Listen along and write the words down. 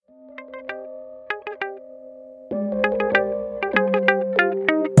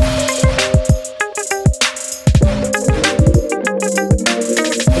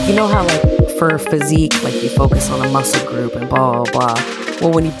know how like for physique, like you focus on a muscle group and blah blah blah.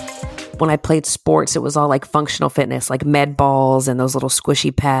 Well, when I played sports, it was all like functional fitness, like med balls and those little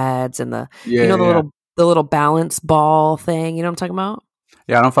squishy pads and the little balance ball thing. You know what I'm talking about?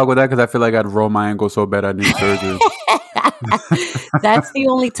 Yeah, I don't fuck with that because I feel like I'd roll my ankle so bad I need surgery. That's the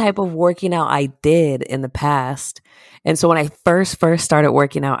only type of working out I did in the past. And so when I first started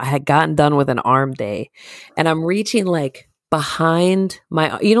working out, I had gotten done with an arm day, and I'm reaching like behind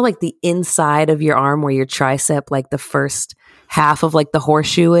my, like the inside of your arm where your tricep, like the first half of like the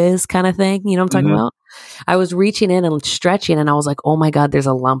horseshoe is kind of thing. You know what I'm talking about? I was reaching in and stretching, and I was like, oh my God, there's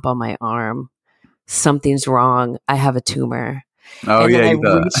a lump on my arm. Something's wrong. I have a tumor. Oh, and yeah. then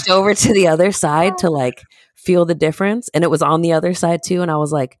I reached over to the other side to like feel the difference. And it was on the other side too. And I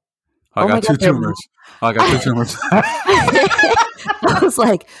was like, I got two tumors. I was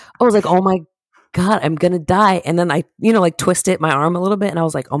like, oh my God, I'm going to die. And then I, like twisted my arm a little bit, and I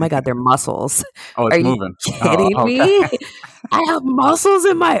was like, oh my God, they're muscles. Oh, it's moving. Kidding me? I have muscles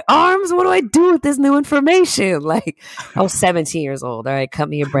in my arms. What do I do with this new information? Like, I was 17 years old. All right, cut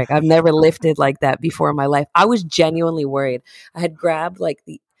me a break. I've never lifted like that before in my life. I was genuinely worried. I had grabbed like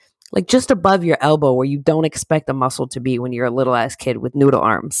just above your elbow where you don't expect a muscle to be when you're a little ass kid with noodle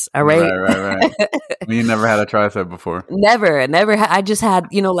arms. All right. Right. You never had a tricep before. Never. I just had,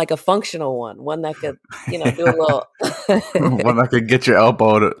 like a functional one that could, do a little. One that could get your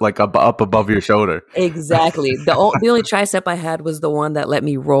elbow like up above your shoulder. Exactly. The only tricep I had was the one that let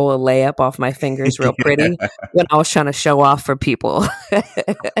me roll a layup off my fingers real pretty when I was trying to show off for people.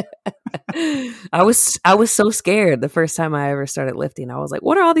 I was so scared the first time I ever started lifting. I was like,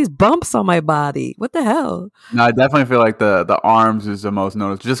 what are all these bumps on my body? What the hell? No, I definitely feel like the arms is the most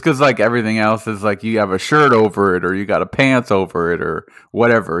noticeable, just because like everything else is like you have a shirt over it or you got a pants over it or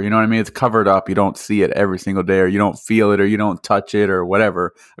whatever. You know what I mean? It's covered up. You don't see it every single day, or you don't feel it, or you don't touch it, or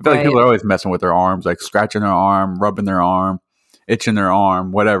whatever. I feel like people are always messing with their arms, like scratching their arm, rubbing their arm, itching their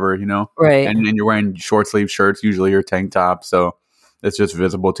arm, whatever, Right. And you're wearing short sleeve shirts, usually your tank top, so it's just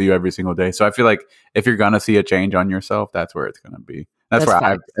visible to you every single day. So I feel like if you're gonna see a change on yourself, that's where it's gonna be. That's where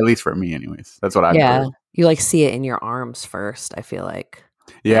at least for me, anyways. That's what I've heard. You like see it in your arms first, I feel like.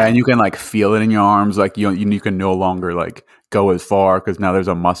 Yeah, and you can like feel it in your arms. Like you can no longer like go as far because now there's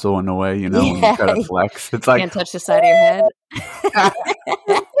a muscle in the way. When you try to flex, it's like can't touch the side of your head.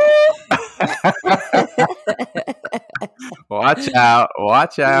 Watch out!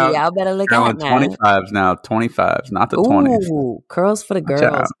 Yeah, I better look out now. 25s now, 25s, not the 20s. Ooh, curls for the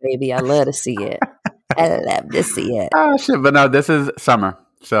girls, baby. I love to see it. I love to see it. Oh shit! But no, this is summer,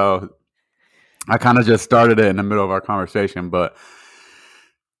 so I kind of just started it in the middle of our conversation, but.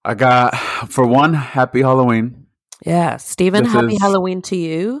 I got, for one, happy Halloween. Yeah. Steven, happy Halloween to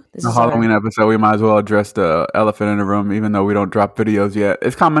you. This is a Halloween episode. We might as well address the elephant in the room, even though we don't drop videos yet.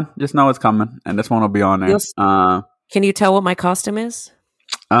 It's coming. Just know it's coming. And this one will be on there. Can you tell what my costume is?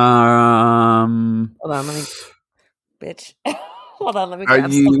 Hold on. Let me... Bitch. Hold on. Let me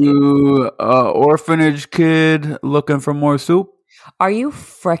grab something. Are you an orphanage kid looking for more soup? Are you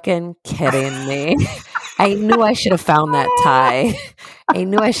freaking kidding me? I knew I should have found that tie. I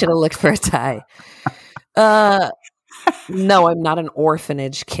knew I should have looked for a tie. No, I'm not an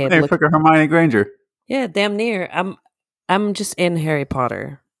orphanage kid. They took a Hermione Granger. Yeah, damn near. I'm just in Harry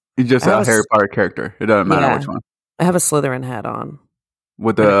Potter. You're just a Harry Potter character. It doesn't matter which one. I have a Slytherin hat on.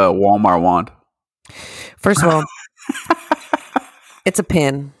 With the Walmart wand. First of all, it's a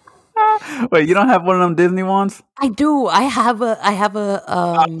pin. Wait, you don't have one of them Disney ones? I do. I have a.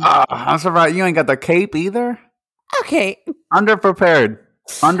 I'm surprised you ain't got the cape either. Okay. Underprepared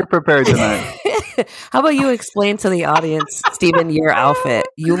tonight. How about you explain to the audience, Steven, your outfit?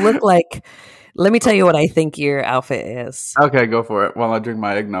 You look like. Let me tell you what I think your outfit is. Okay, go for it. While I drink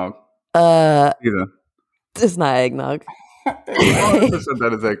my eggnog. It's not eggnog. 100%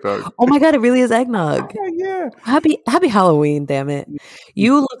 that is eggnog. Oh my God, it really is eggnog. Yeah. Happy Halloween, damn it.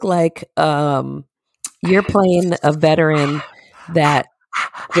 You look like you're playing a veteran that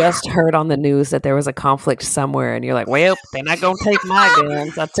just heard on the news that there was a conflict somewhere, and you're like, well, they're not going to take my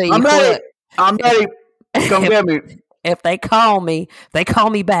guns. I'll tell you what. I'm ready. Come get me. If they call me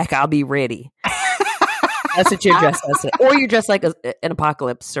back, I'll be ready. That's what you're dressed as. Or you're dressed like an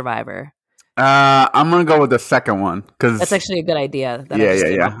apocalypse survivor. I'm gonna go with the second one because that's actually a good idea.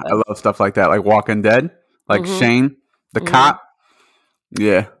 Yeah. I love stuff like that, like Walking Dead, like Shane, the cop.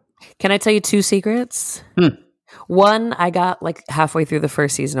 Yeah. Can I tell you 2 secrets? One, I got like halfway through the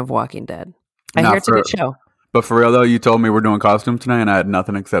first season of Walking Dead. I hear it's a good show. But for real though, you told me we're doing costumes tonight, and I had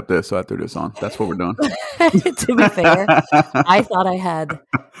nothing except this, so I threw this on. That's what we're doing. To be fair, I thought I had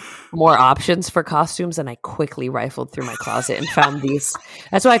more options for costumes, and I quickly rifled through my closet and found these.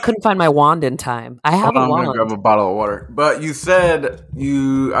 That's why I couldn't find my wand in time. I have a I'm wand. gonna grab a bottle of water. But you said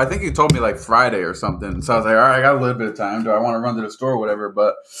I think you told me like Friday or something. So I was like, all right, I got a little bit of time. Do I want to run to the store or whatever?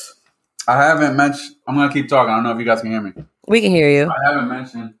 But I haven't mentioned. I'm gonna keep talking. I don't know if you guys can hear me. We can hear you. I haven't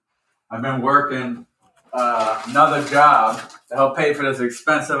mentioned. I've been working another job to help pay for this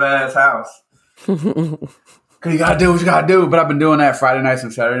expensive ass house. Cause you gotta do what you gotta do. But I've been doing that Friday nights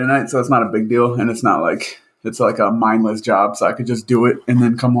and Saturday nights, so it's not a big deal, and it's not like it's like a mindless job, so I could just do it and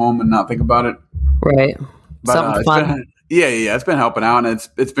then come home and not think about it. Right. But, Something fun. It's been helping out, and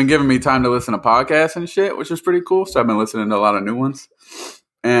it's been giving me time to listen to podcasts and shit, which is pretty cool. So I've been listening to a lot of new ones,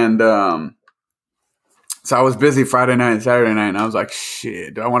 and so I was busy Friday night and Saturday night, and I was like,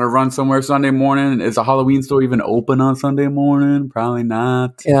 shit, do I want to run somewhere Sunday morning? Is a Halloween store even open on Sunday morning? Probably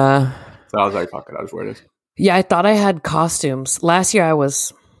not. Yeah. So I was like, fuck it, I'll just wear this. Yeah, I thought I had costumes. Last year I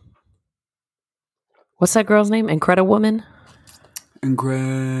was... What's that girl's name? Woman?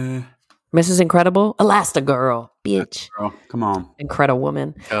 Mrs. Incredible? Elastigirl, bitch. Girl, come on.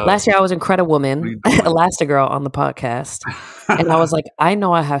 Woman. Last year I was Woman, Elastigirl on the podcast. And I was like, I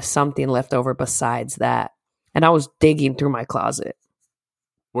know I have something left over besides that. And I was digging through my closet.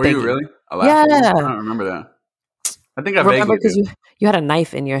 Were you really? Yeah. I don't remember that. I think I remember because you had a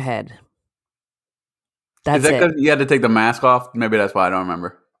knife in your head. That's it. Because you had to take the mask off? Maybe that's why I don't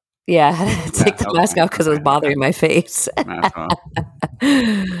remember. Yeah, I had to take the mask off because it was bothering my face. Mask off.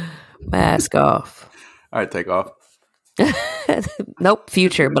 Mask off. All right, take off. Nope,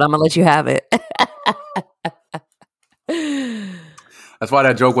 future, but I'm going to let you have it. That's why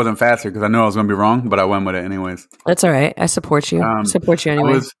that joke wasn't faster, because I knew I was going to be wrong, but I went with it anyways. That's all right. I support you. Support you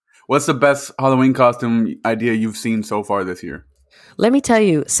anyway. What's the best Halloween costume idea you've seen so far this year? Let me tell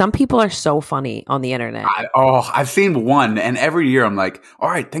you, some people are so funny on the internet. I've seen one, and every year I'm like, all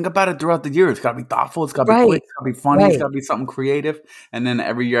right, think about it throughout the year. It's got to be thoughtful. It's got to be quick. It's got to be funny. It's got to be something creative. And then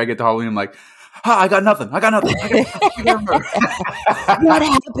every year I get to Halloween, I'm like, I got nothing. I can't remember. What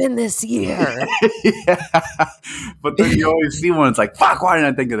happened this year? Yeah. But then you always see one. It's like, fuck, why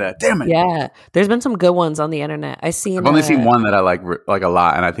didn't I think of that? Damn it. Yeah. There's been some good ones on the internet. I've only seen one that I like a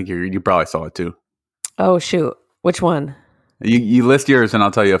lot, and I think you probably saw it too. Oh, shoot. Which one? You list yours, and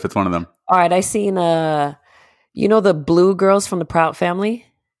I'll tell you if it's one of them. All right. I seen, the blue girls from the Prout Family?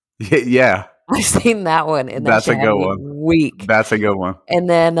 Yeah. I've seen that one. And that's a good one. Week. That's a good one. And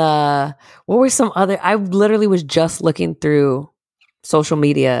then, what were some other? I literally was just looking through social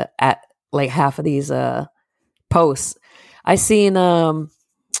media at like half of these posts. I seen,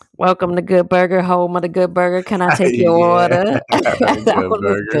 welcome to Good Burger, home of the Good Burger. Can I take your order? That one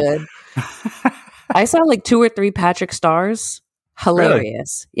was good. I saw like 2 or 3 Patrick Stars.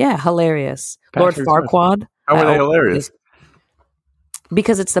 Hilarious. Really? Yeah, hilarious. Patrick Lord Farquaad. How were they hilarious?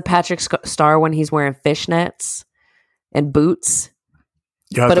 Because it's the Patrick Star when he's wearing fishnets and boots.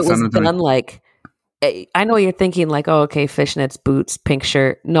 But it was done like, I know you're thinking like, oh, okay, fishnets, boots, pink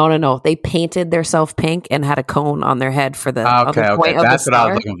shirt. No. They painted their self pink and had a cone on their head for the point of That's the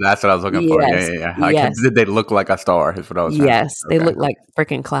what star. That's what I was looking for. Yeah. Like, did they look like a star? Is what I was saying. Yes, they look like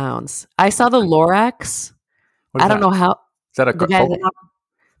freaking clowns. I saw the Lorax. I don't know how. Is that a Pokemon?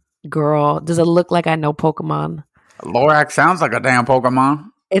 Girl, does it look like I know Pokemon? Lorax sounds like a damn Pokemon.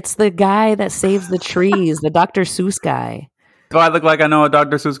 It's the guy that saves the trees, the Dr. Seuss guy. Do I look like I know a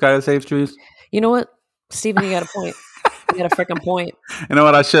Dr. Seuss guy that saves trees? You know what, Steven, you got a point. You got a freaking point. You know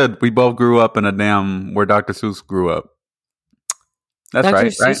what, I should. We both grew up in a damn where Dr. Seuss grew up. That's Dr.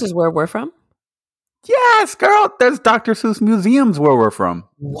 right. Dr. Seuss is where we're from? Yes, girl. There's Dr. Seuss museums where we're from.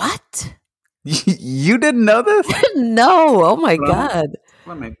 What? You didn't know this? No. Oh my God.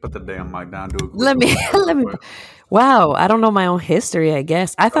 Let me put the damn mic down. Let me. Wow. I don't know my own history, I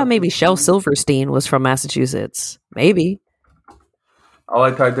guess. I thought maybe Shel Silverstein was from Massachusetts. Maybe. All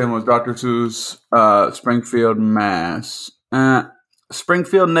I typed in was Dr. Seuss, Springfield, Mass.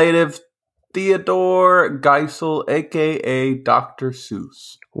 Springfield native Theodore Geisel, a.k.a. Dr.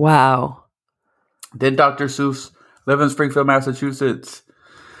 Seuss. Wow. Did Dr. Seuss live in Springfield, Massachusetts?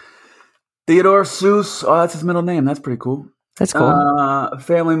 Theodore Seuss. Oh, that's his middle name. That's pretty cool. That's cool.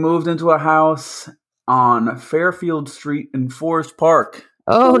 Family moved into a house on Fairfield Street in Forest Park.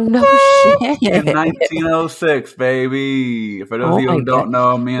 Oh, no shit. In 1906, baby. For those of you who don't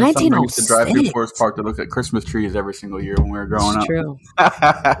know, me and Summer used to drive through Forest Park to look at Christmas trees every single year when we were growing up. True.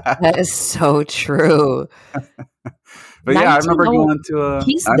 That is so true. But yeah, I remember going to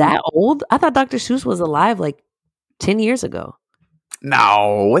He's that old? I thought Dr. Seuss was alive like 10 years ago.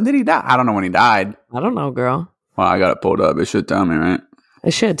 No. When did he die? I don't know when he died. I don't know, girl. Well, I got it pulled up. It should tell me, right?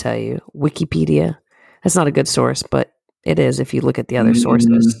 It should tell you. Wikipedia. That's not a good source, but it is if you look at the other Mm,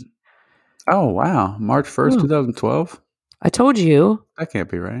 sources. oh, wow. March 1st, Hmm. 2012? I told you. That can't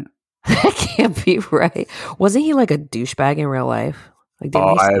be right. That can't be right. Wasn't he like a douchebag in real life? Like, didn't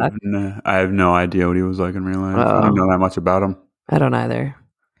Oh, he suck? I have no idea what he was like in real life. I didn't Oh, know that much about him. I don't either.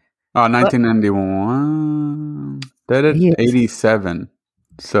 Oh, But 1991. Did it? he is, 87.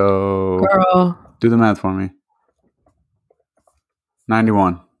 So girl, do the math for me.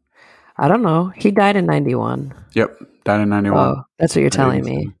 91. I don't know. He died in 91. Yep. Died in 91. Oh, that's what you're At telling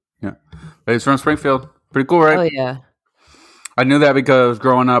me. 87. Yeah. But he's from Springfield. Pretty cool, right? Oh, yeah. I knew that because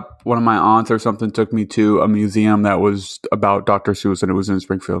growing up, one of my aunts or something took me to a museum that was about Dr. Seuss, and it was in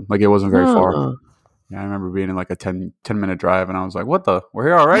Springfield. Like, it wasn't very far. Oh. Yeah, I remember being in like a 10-minute drive, and I was like, what the? We're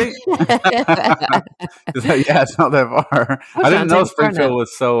here already? It's like, yeah, it's not that far. I didn't know Springfield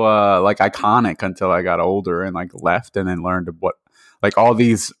was so like iconic until I got older and like left and then learned what like all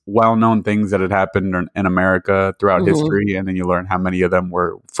these well-known things that had happened in America throughout history, and then you learn how many of them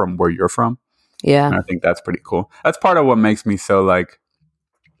were from where you're from. Yeah. And I think that's pretty cool. That's part of what makes me so like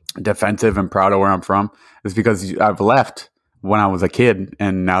defensive and proud of where I'm from, is because I've left when I was a kid,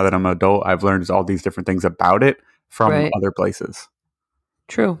 and now that I'm an adult, I've learned all these different things about it from other places.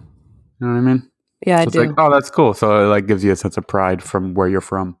 True. You know what I mean? Yeah, so I it's do. like, oh, that's cool. So it like gives you a sense of pride from where you're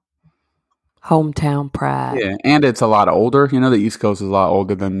from. Hometown pride. Yeah, and it's a lot older. You know, the East Coast is a lot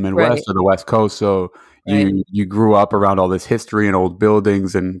older than Midwest or the West Coast. So you grew up around all this history and old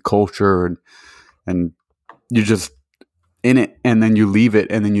buildings and culture, and you're just in it, and then you leave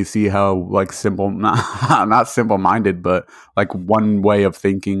it, and then you see how like simple, not simple minded, but like one way of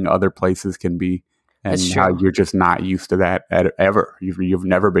thinking other places can be, and how you're just not used to that ever. You've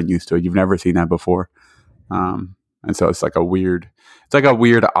never been used to it. You've never seen that before, and so it's like a weird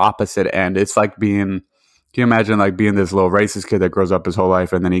opposite end. It's like being. Can you imagine like being this little racist kid that grows up his whole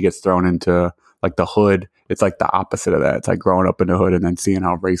life, and then he gets thrown into like the hood? It's like the opposite of that. It's like growing up in the hood and then seeing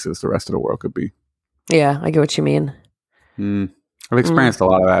how racist the rest of the world could be. Yeah, I get what you mean. I've experienced a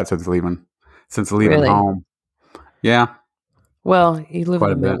lot of that since leaving home. Yeah. Well, you live in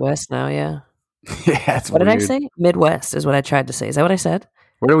the Midwest now, yeah. Yeah, it's what weird. did I say? Midwest is what I tried to say. Is that what I said?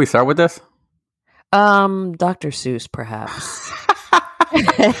 Where do we start with this? Dr. Seuss, perhaps.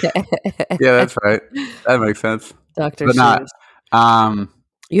 Yeah, that's right. That makes sense. Dr. Seuss.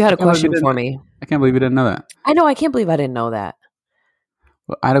 You had a question for me. I can't believe you didn't know that. I know. I can't believe I didn't know that.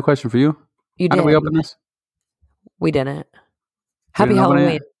 Well, I had a question for you. You did. How did we open this? We didn't. Happy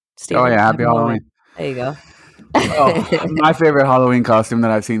Halloween, Steven. Oh, yeah. Happy Halloween. There you go. Oh, my favorite Halloween costume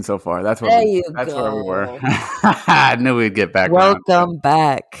that I've seen so far. That's where we were. I knew we'd get back. Welcome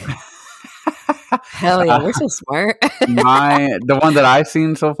back. Hell yeah, we're so smart. The one that I've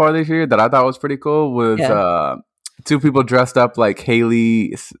seen so far this year that I thought was pretty cool was two people dressed up like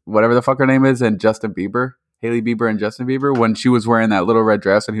Haley, whatever the fuck her name is, and Justin Bieber. Haley Bieber and Justin Bieber, when she was wearing that little red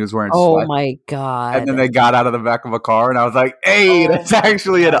dress and he was wearing sweats. Oh my God. And then they got out of the back of a car and I was like, hey, that's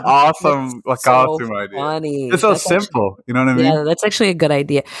actually an awesome costume idea. Funny. It's so simple. You know what I mean? Yeah, that's actually a good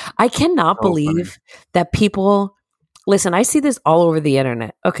idea. I cannot believe that people, listen, I see this all over the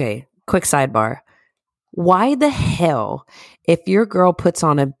internet. Okay, quick sidebar. Why the hell, if your girl puts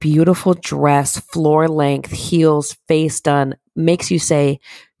on a beautiful dress, floor length, heels, face done, makes you say,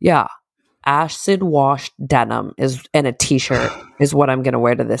 yeah, acid washed denim is and a t-shirt is what I'm going to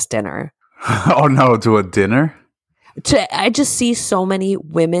wear to this dinner. Oh no, to a dinner? I just see so many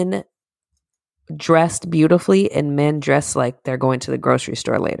women dressed beautifully and men dressed like they're going to the grocery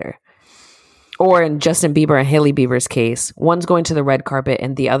store later. Or in Justin Bieber and Haley Bieber's case, one's going to the red carpet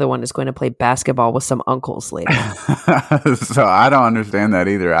and the other one is going to play basketball with some uncles later. So I don't understand that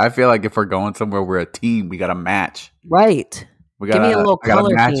either. I feel like if we're going somewhere, we're a team. We got to match. Right. Give me a little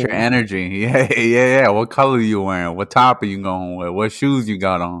color. Match your energy. Yeah. What color you wearing? What top are you going with? What shoes you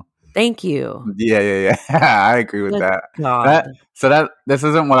got on? Thank you. Yeah. I agree with that. This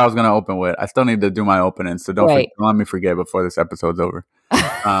isn't what I was going to open with. I still need to do my opening, so don't let me forget before this episode's over.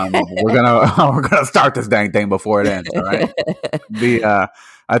 We're gonna start this dang thing before it ends. All right.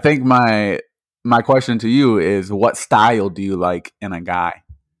 I think my question to you is, what style do you like in a guy?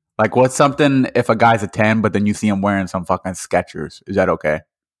 Like, what's something if a guy's a 10, but then you see him wearing some fucking Skechers? Is that okay?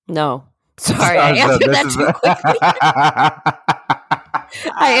 No. Sorry, I answered that too quickly.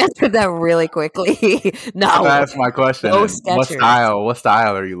 I answered that really quickly. No. That's my question. No what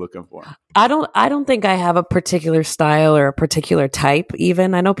style are you looking for? I don't think I have a particular style or a particular type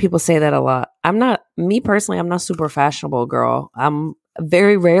even. I know people say that a lot. I'm not super fashionable girl. I'm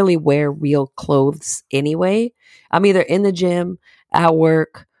very rarely wear real clothes anyway. I'm either in the gym, at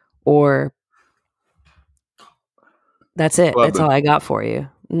work, or That's it. That's Clubbing. all I got for you.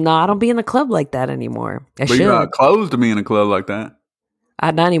 No, I don't be in the club like that anymore. I But you're should. not close to me in a club like that.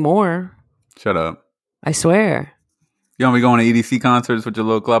 Not anymore. Shut up. I swear. You don't be going to EDC concerts with your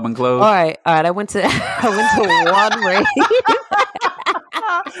little clubbing clothes? All right. I went to one rave.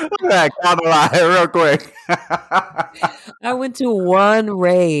 Look at that counter line real quick. I went to one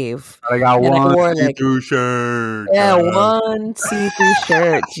rave. I got and I one wore, see-through shirt. Yeah, one see-through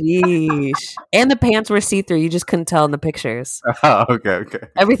shirt. Jeez. And the pants were see-through. You just couldn't tell in the pictures. Oh, okay.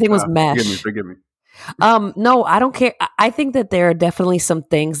 Everything was mesh. Forgive me. No, I don't care. I think that there are definitely some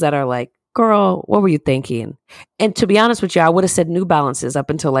things that are like, girl, what were you thinking? And to be honest with you, I would have said New Balances up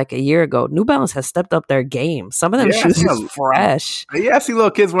until like a year ago. New Balance has stepped up their game. Some of them shoes are fresh. Yeah, I see little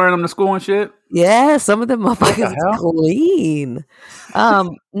kids wearing them to school and shit. Yeah, some of them motherfuckers is clean.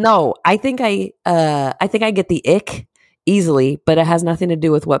 No, I think I get the ick easily, but it has nothing to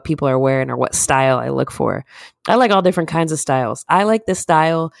do with what people are wearing or what style I look for. I like all different kinds of styles. I like the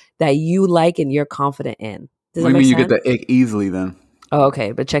style that you like and you're confident in. Does What that do you make mean sense? you get the ick easily then? Oh,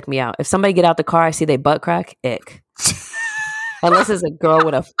 okay, but check me out. If somebody get out the car, I see they butt crack, ick. Unless it's a girl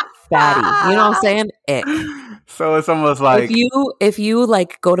with a fatty. You know what I'm saying? Ick. So it's almost like if you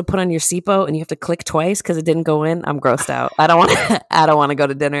like go to put on your seatbelt and you have to click twice because it didn't go in, I'm grossed out. I don't want to go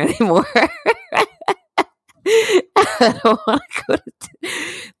to dinner anymore. I don't want to go to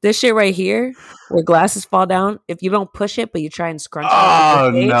this shit right here where glasses fall down. If you don't push it, but you try and scrunch it.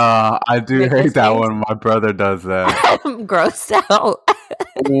 Oh no, I do hate that one. My brother does that. I'm grossed out.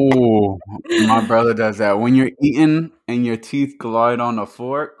 Ooh, my brother does that. When you're eating and your teeth glide on the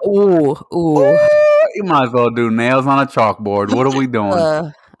fork. Ooh. You might as well do nails on a chalkboard. What are we doing?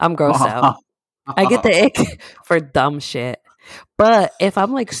 I'm grossed out. I get the ick for dumb shit. But if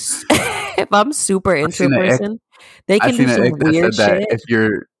I'm like, if I'm super into a person, they can do some weird shit.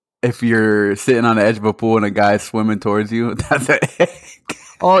 If you're sitting on the edge of a pool and a guy's swimming towards you, that's an ick.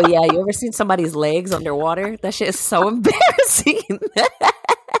 Oh yeah, you ever seen somebody's legs underwater? That shit is so embarrassing.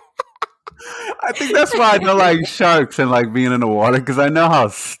 I think that's why I don't like sharks and like being in the water because I know how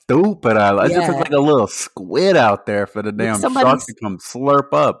stupid I like. It's just like a little squid out there for the damn shark to come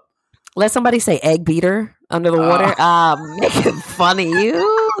slurp up. Let somebody say egg beater under the water. Making fun of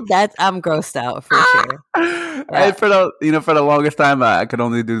you. I'm grossed out for sure. Yeah. For the longest time I could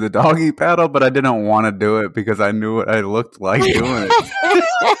only do the doggy paddle, but I didn't want to do it because I knew what I looked like doing it.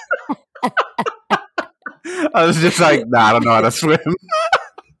 I was just like, nah, I don't know how to swim.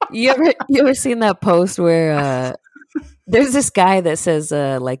 You ever seen that post where there's this guy that says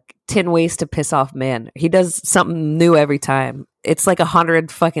like 10 ways to piss off men. He does something new every time. It's like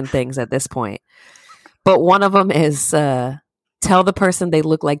 100 fucking things at this point. But one of them is tell the person they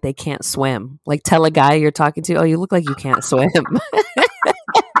look like they can't swim. Like tell a guy you're talking to, oh, you look like you can't swim.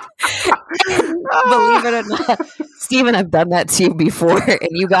 Believe it or not, Steven, I've done that to you before and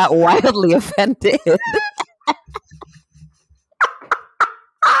you got wildly offended.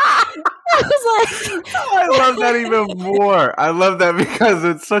 I love that even more. I love that because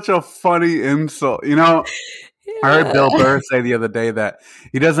it's such a funny insult. You know, I heard Bill Burr say the other day that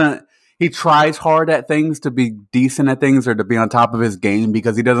he tries hard at things to be decent at things or to be on top of his game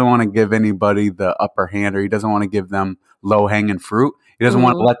because he doesn't want to give anybody the upper hand or he doesn't want to give them low hanging fruit. He doesn't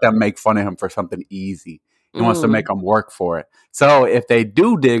want to let them make fun of him for something easy. He wants to make them work for it. So if they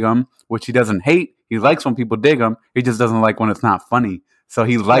do dig him, which he doesn't hate, he likes when people dig him. He just doesn't like when it's not funny. So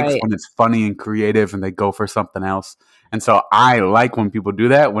he likes when it's funny and creative and they go for something else. And so I like when people do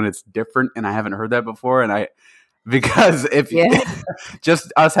that, when it's different and I haven't heard that before. And because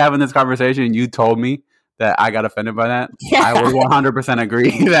just us having this conversation, you told me that I got offended by that. Yeah. I would 100%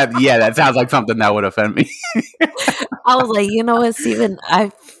 agree that, that sounds like something that would offend me. I was like, you know what, Steven,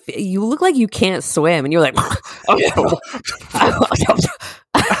 you look like you can't swim. And you're like, oh, yeah.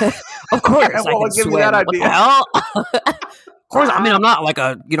 Of course I can give swim. Me that idea. Of course, I mean, I'm not like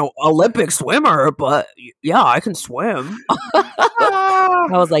a, Olympic swimmer, but yeah, I can swim. I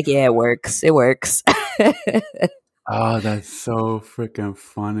was like, yeah, it works. It works. Oh, that's so freaking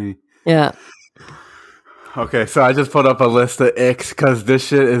funny. Yeah. Okay, so I just put up a list of icks because this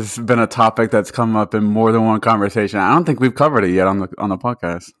shit has been a topic that's come up in more than one conversation. I don't think we've covered it yet on the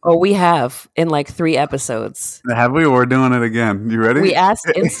podcast. Oh, we have in like 3 episodes. Have we? We're doing it again. You ready? We asked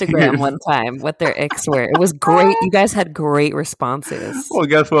Instagram one time what their icks were. It was great. You guys had great responses. Well,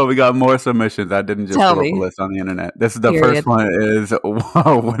 guess what? We got more submissions. I didn't just put up a list on the internet. This is the first one is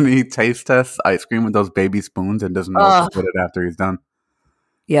when he taste tests ice cream with those baby spoons and doesn't know what to put it after he's done.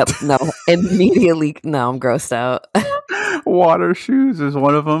 Yep. No. Immediately. No, I'm grossed out. Water shoes is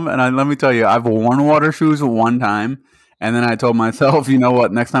one of them. And let me tell you, I've worn water shoes one time. And then I told myself, you know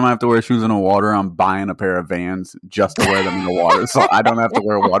what? Next time I have to wear shoes in the water, I'm buying a pair of Vans just to wear them in the water, so I don't have to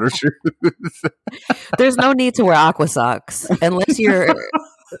wear water shoes. There's no need to wear aqua socks unless you're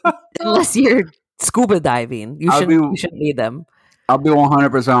scuba diving. You shouldn't need them. I'll be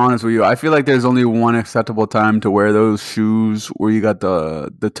 100% honest with you. I feel like there's only one acceptable time to wear those shoes where you got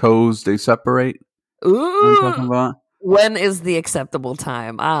the toes, they separate. Ooh. You know what I'm talking about? When is the acceptable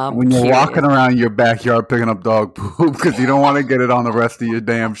time? When you're walking around your backyard picking up dog poop because you don't want to get it on the rest of your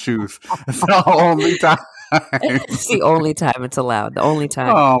damn shoes. It's the only time. It's the only time it's allowed. The only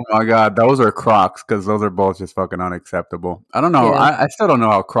time. Oh my God. Those are Crocs because those are both just fucking unacceptable. I don't know. Yeah. I still don't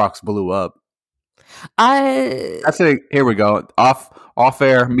know how Crocs blew up. That's it. Here we go. Off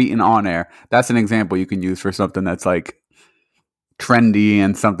air, meeting on air. That's an example you can use for something that's like trendy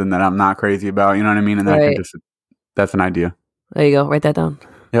and something that I'm not crazy about. You know what I mean? And right. That's an idea. There you go. Write that down.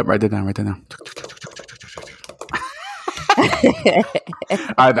 Yep, write that down. All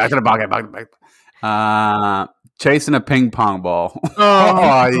right, back to the pocket. Chasing a ping pong ball.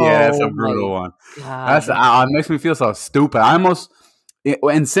 Oh yeah, that's a brutal one. It makes me feel so stupid. I almost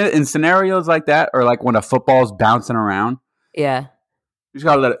in scenarios like that, or like when a football's bouncing around. Yeah. You just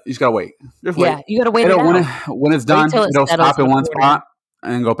gotta wait. Just wait. Yeah, you gotta wait. When it's done, it'll stop in one spot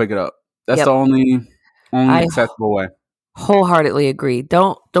and go pick it up. That's the only acceptable way. Wholeheartedly agree.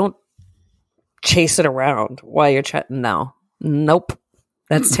 Don't chase it around while you're No. Nope.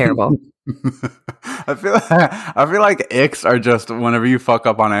 That's terrible. I feel like icks are just whenever you fuck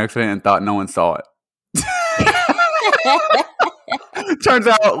up on accident and thought no one saw it. Turns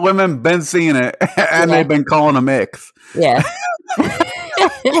out women been seeing it and they've been calling them icks. Yeah.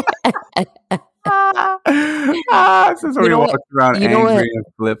 Since we walk around angry in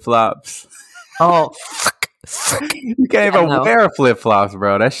flip flops. Oh, you can't even wear flip flops,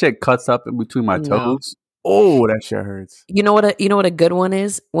 bro. That shit cuts up in between my toes. Oh, that shit hurts. You know what a good one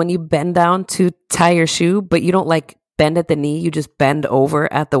is? When you bend down to tie your shoe, but you don't like bend at the knee, you just bend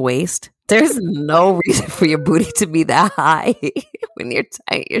over at the waist. There's no reason for your booty to be that high when you're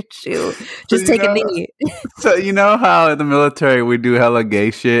tying your shoe. Just take a knee. So you know how in the military we do hella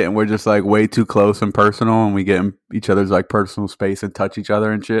gay shit and we're just like way too close and personal and we get in each other's like personal space and touch each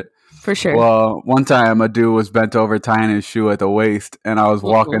other and shit? For sure. Well, one time a dude was bent over tying his shoe at the waist and I was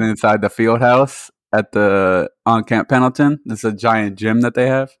walking inside the field house on Camp Pendleton. It's a giant gym that they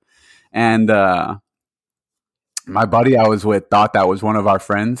have. And my buddy I was with thought that was one of our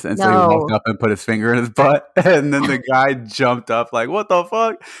friends. And so he walked up and put his finger in his butt. And then the guy jumped up like, what the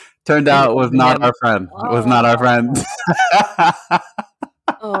fuck? Turned out it was not our friend. It was not our friend.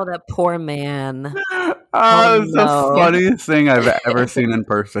 Oh, that poor man. It's the funniest thing I've ever seen in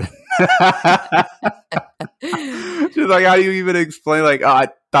person. She's like, how do you even explain? Like, I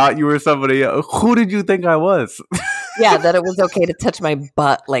thought you were somebody else. Who did you think I was? Yeah, that it was okay to touch my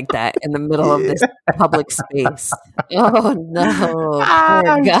butt like that in the middle of this public space. Oh, no. Poor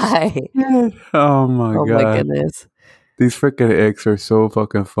guy. Oh, my God. Oh, my goodness. These freaking icks are so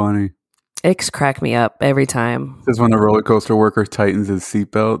fucking funny. Icks crack me up every time. This is when a roller coaster worker tightens his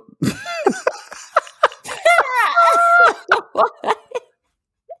seatbelt.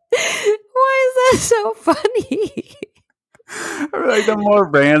 Why is that so funny? Like the more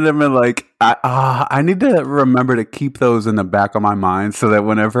random and like I need to remember to keep those in the back of my mind so that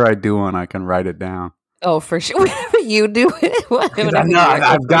whenever I do one, I can write it down. Oh, for sure. Whenever you do it,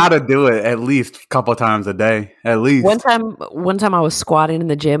 I've got to do it at least a couple times a day. At least one time, I was squatting in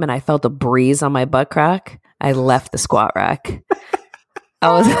the gym and I felt a breeze on my butt crack. I left the squat rack.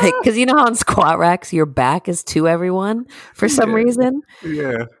 I was like, because you know how in squat racks your back is to everyone for some reason.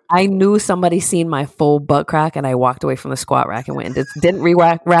 Yeah, I knew somebody seen my full butt crack, and I walked away from the squat rack and went and didn't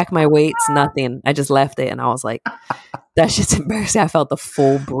rack my weights, nothing. I just left it, and I was like, that shit's embarrassing. I felt the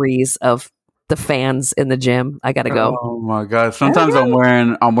full breeze of the fans in the gym. I gotta go. Oh my God! Sometimes I'm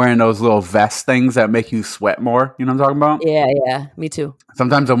wearing those little vest things that make you sweat more. You know what I'm talking about? Yeah, me too.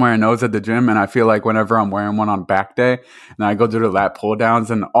 Sometimes I'm wearing those at the gym, and I feel like whenever I'm wearing one on back day, and I go do the lat pull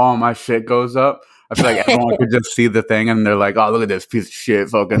downs, and all my shit goes up. I feel like everyone could just see the thing, and they're like, "Oh, look at this piece of shit!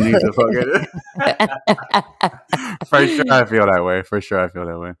 Fucking needs to fucking." For sure, I feel that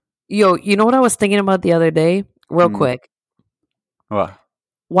way. Yo, you know what I was thinking about the other day? Real quick. What?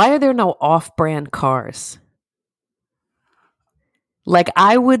 Why are there no off-brand cars? Like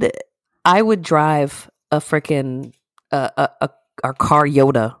I would drive a freaking a car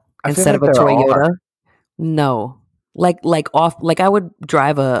Yoda instead of a Toyota. No, like I would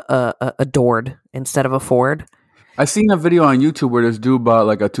drive a Dord instead of a Ford. I seen a video on YouTube where this dude bought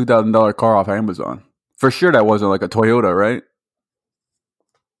like a $2,000 car off Amazon. For sure, that wasn't like a Toyota, right?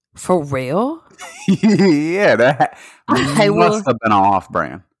 For real? Yeah, that I must will. have been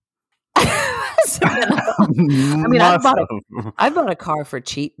off-brand. I mean, Must have. I bought a car for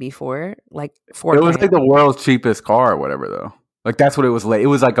cheap before, like four It was like grand. the world's cheapest car or whatever, though. Like that's what it was like. It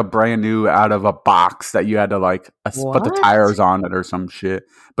was like a brand new out of a box that you had to like put the What? tires on it or some shit.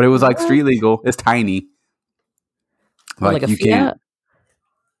 But it was like What? street legal. It's tiny. What, like Like a you can't. Fiat?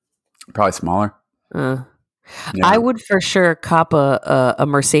 Probably smaller. Uh, I Yeah. would for sure cop a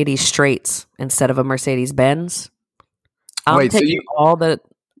Mercedes Straits instead of a Mercedes Benz. I'm Wait, so taking all the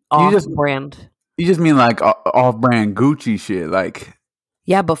you off just brand. you just mean like off-brand Gucci shit, like,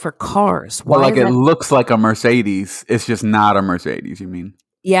 Yeah, but for cars, but why like is it that? looks like a Mercedes. It's just not a Mercedes. You mean?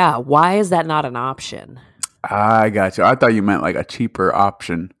 Yeah, why is that not an option? I got you. I thought you meant like a cheaper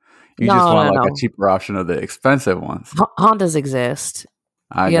option. You just No, want no, like a no. cheaper option of the expensive ones. Hondas exist,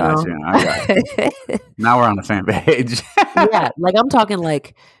 I you got know. you. I got you. Now we're on the same page. Yeah, like I'm talking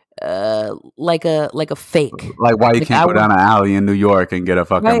like a fake. Like why you Like can't I go would down an alley in New York and get a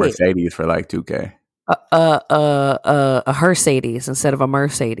fucking right Mercedes for like 2K. a Mercedes instead of a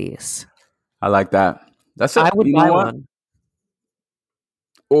Mercedes. I like that. That's I it. would You know buy what?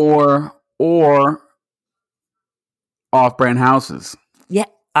 one. Or off-brand houses. Yeah,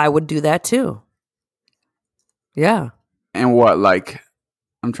 I would do that too. Yeah. And what, like,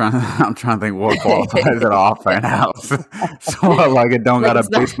 I'm trying to think what qualifies as an off-brand house. So what, like it don't Like got a it's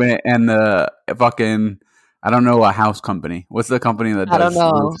not. basement and the fucking, I don't know, a house company. What's the company that I don't does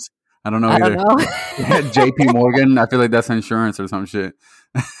know. roofs? I don't know I don't either. know. JP Morgan. I feel like that's insurance or some shit.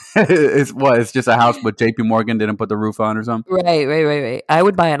 It's what? It's just a house, but JP Morgan didn't put the roof on or something. Right. I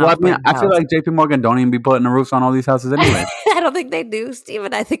would buy an Well, I mean, off-brand I feel house. like JP Morgan don't even be putting the roofs on all these houses anyway. I don't think they do,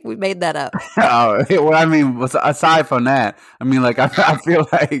 Steven. I think we made that up. Oh, well, I mean, aside from that, I mean, like, I feel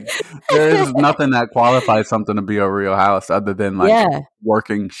like there is nothing that qualifies something to be a real house other than like Yeah.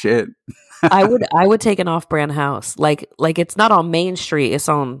 working shit. I would take an off-brand house. Like it's not on Main Street. It's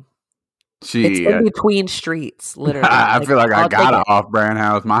She, in between streets, literally. I Like feel like I I'll take got an it. off-brand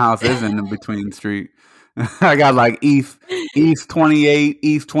house. My house isn't in between street. I got like East 28,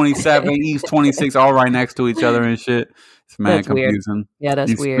 East 27, East 26, all right next to each other and shit. It's mad That's weird. confusing. Yeah,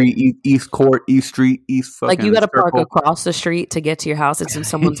 that's East weird. Street, East Court, East Street, East Like you fucking got to park Circle. across the street to get to your house. It's in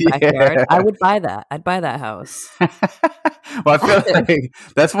someone's backyard. Yeah. I would buy that. I'd buy that house. Well, I feel like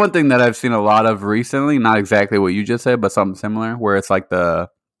that's one thing that I've seen a lot of recently. Not exactly what you just said, but something similar, where it's like the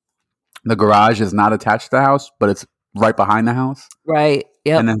garage is not attached to the house, but it's right behind the house. Right.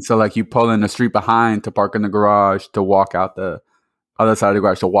 Yep. And then so like you pull in the street behind to park in the garage to walk out the other side of the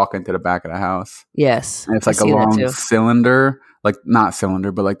garage to walk into the back of the house. Yes. And it's I like a see that long too. cylinder, like not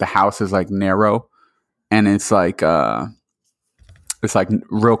cylinder, but like the house is like narrow and it's like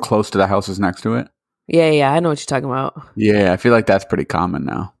real close to the houses next to it. Yeah. I know what you're talking about. Yeah, I feel like that's pretty common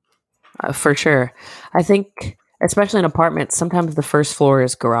now. For sure. I think, especially in apartments, sometimes the first floor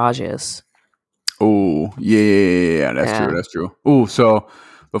is garages. Oh, yeah, that's Yeah. true. That's true. Oh, so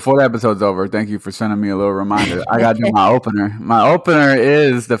before the episode's over, thank you for sending me a little reminder. I got to do my opener. My opener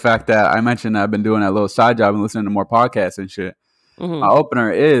is the fact that I mentioned that I've been doing that little side job and listening to more podcasts and shit. Mhm. My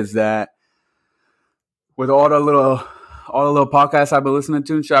opener is that with all the little podcasts I've been listening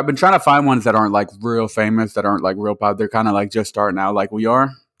to and shit, I've been trying to find ones that aren't like real famous, that aren't like real pop. They're kind of like just starting out like we are.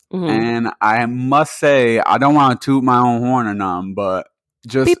 Mhm. And I must say, I don't want to toot my own horn or nothing, but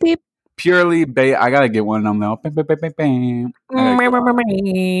just Beep beep. purely I gotta get one of them though. Bam, bam, bam, bam, bam.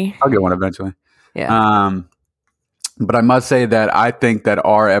 I'll get one eventually. Yeah. But I must say that I think that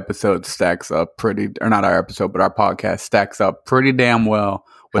our episode stacks up or not our episode, but our podcast stacks up pretty damn well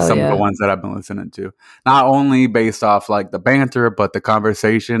with Hell some of yeah. the ones that I've been listening to. Not only based off like the banter, but the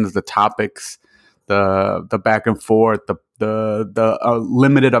conversations, the topics, the back and forth, the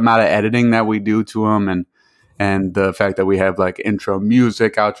limited amount of editing that we do to them, and the fact that we have like intro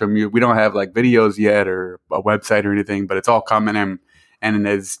music, outro music. We don't have like videos yet or a website or anything, but it's all coming in. And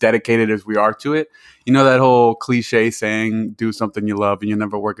as dedicated as we are to it, you know that whole cliche saying, do something you love and you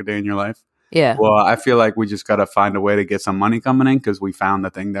never work a day in your life? Yeah. Well, I feel like we just got to find a way to get some money coming in because we found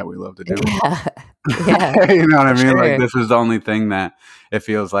the thing that we love to do. Yeah. You know what I mean? Sure. Like this is the only thing that it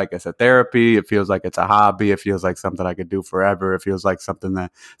feels like it's a therapy. It feels like it's a hobby. It feels like something I could do forever. It feels like something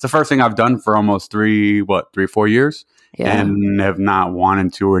that it's the first thing I've done for almost 4 years Yeah. and have not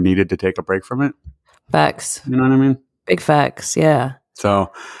wanted to or needed to take a break from it. Facts. You know what I mean? Big facts. Yeah.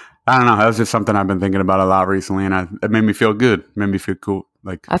 So I don't know. That was just something I've been thinking about a lot recently, and it made me feel good. It made me feel cool.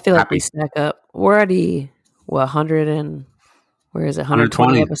 Like I feel like happy. we stack up. We're already 100 and where is it?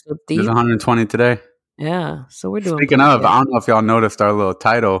 120 120. episodes deep. There's 120 today. Yeah. So we're doing. Speaking pretty of, good. I don't know if y'all noticed our little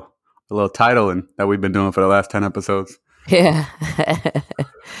titling that we've been doing for the last 10 episodes. Yeah.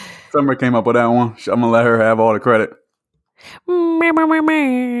 Summer came up with that one. I'm gonna let her have all the credit.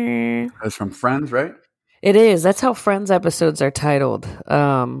 That's from Friends, right? It is. That's how Friends episodes are titled. The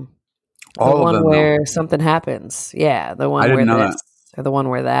All of one them, though. where something happens. Yeah, the I one didn't where know this that. or the one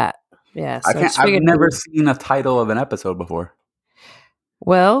where that. Yeah, I so I can't. just I've figured never we seen a title of an episode before.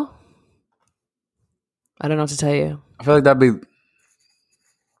 well, I don't know what to tell you. I feel like that'd be.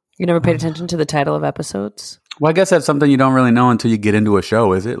 You never paid attention to the title of episodes? Well, I guess that's something you don't really know until you get into a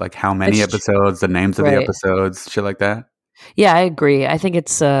show, is it? Like how many It's episodes, the names of the right. episodes, shit like that. Yeah, I agree. I think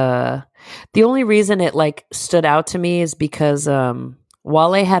it's the only reason it like stood out to me is because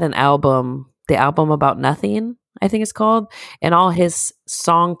Wale had an album, the album About Nothing, I think it's called, and all his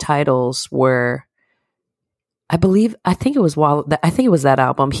song titles were I think it was I think it was that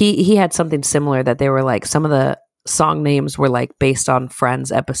album. He had something similar that they were like some of the song names were like based on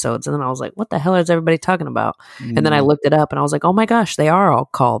Friends episodes, and then I was like, what the hell is everybody talking about? And then I Mm. looked it up and I was like, oh my gosh, they are all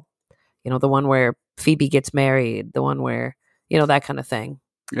called, the one where Phoebe gets married, the one where, that kind of thing.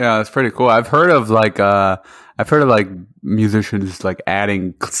 Yeah, that's pretty cool. I've heard of like musicians like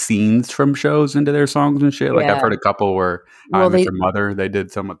adding scenes from shows into their songs and shit. Like I've Yeah. heard a couple where I Well, Met Your Mother, they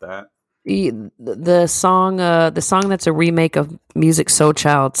did some with that. the song that's a remake of Music So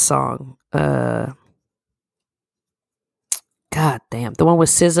Child's song. God damn, the one with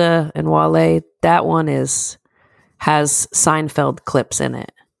SZA and Wale. That one has Seinfeld clips in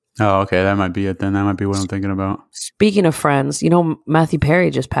it. Oh, okay, that might be it then. That might be what I'm thinking about. Speaking of Friends, Matthew Perry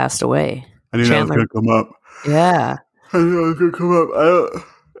just passed away. I knew Chandler. that was gonna come up. Yeah, I knew that was gonna come up.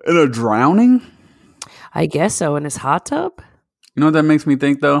 In a drowning? I guess so. In his hot tub. You know what that makes me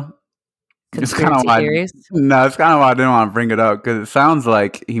think though? It's kind of Conspiracy why. theories. No, it's kind of why I didn't want to bring it up because it sounds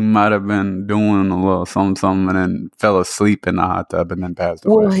like he might have been doing a little something and then fell asleep in the hot tub and then passed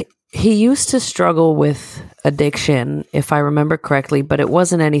away. Well, he used to struggle with addiction, if I remember correctly, but it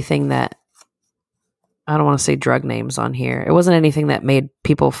wasn't anything that, I don't want to say drug names on here. It wasn't anything that made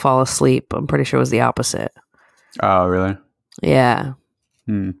people fall asleep. I'm pretty sure it was the opposite. Oh, really? Yeah.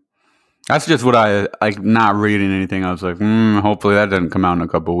 That's just what I like. Not reading anything. I was like, hopefully that doesn't come out in a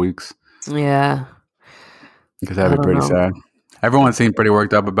couple of weeks Yeah. because that'd I be don't pretty know. sad. Everyone seemed pretty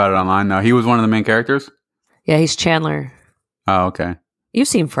worked up about it online. Though he was one of the main characters. Yeah, he's Chandler. Oh, okay. You've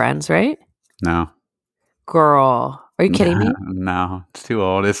seen Friends, right? No, Girl. Are you kidding me? no, it's too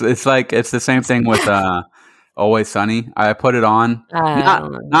old. It's like it's the same thing with Always Sunny. I put it on. I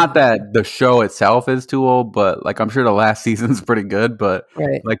don't know. Not that the show itself is too old, but like I'm sure the last season's pretty good. But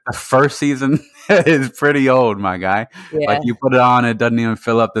Right. like the first season is pretty old, my guy. Yeah. Like you put it on, it doesn't even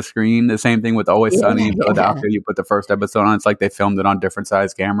fill up the screen. The same thing with Always Sunny in Philadelphia. You put the first episode on, it's like they filmed it on different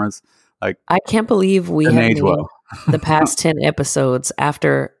size cameras. Like I can't believe we have didn't age named well. the past 10 episodes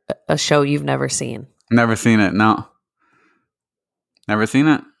after a show you've never seen. Never seen it. No, never seen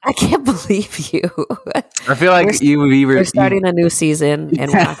it. I can't believe you. I feel like We're starting a new season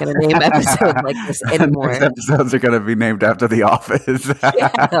and we're not going to name episodes like this anymore. Next episodes are going to be named after The Office.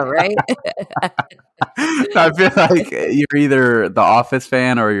 Yeah, right? I feel like you're either the Office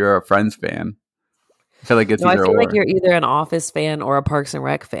fan or you're a Friends fan. I feel like it's No, I either feel or. like you're either an Office fan or a Parks and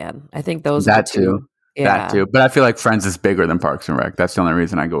Rec fan. I think those are That the two. too. Yeah. That too. But I feel like Friends is bigger than Parks and Rec. That's the only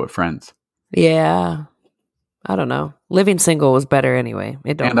reason I go with Friends. Yeah. I don't know. Living Single was better anyway.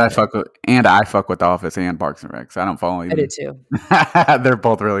 It don't And I matter. fuck with The Office and Parks and Rec. So I don't follow I either. do too. They're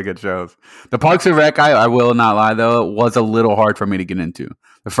both really good shows. The Parks and Rec, I will not lie though, it was a little hard for me to get into.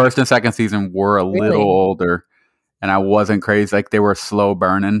 The first and second season were a Really? little older, and I wasn't crazy. Like they were slow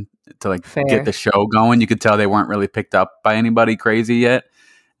burning to like Fair. get the show going. You could tell they weren't really picked up by anybody crazy yet.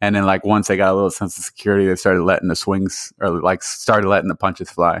 And then like once they got a little sense of security, they started letting the swings or like started letting the punches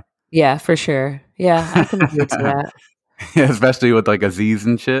fly. Yeah, for sure. Yeah, I can agree to that. Especially with like Aziz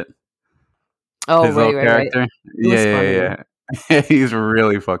and shit. Oh, His right, little right, right. character. It was Yeah. He's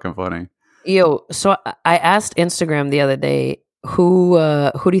really fucking funny. Yo, so I asked Instagram the other day, who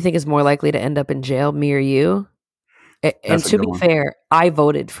do you think is more likely to end up in jail, me or you? And That's a to good be one. fair, I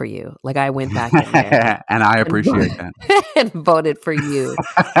voted for you. Like I went back in there And I appreciate that. and voted for you.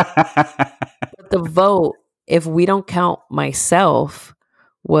 But the vote, if we don't count myself,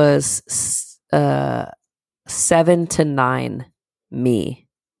 was 7-9 me.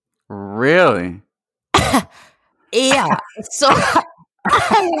 Really? Yeah. So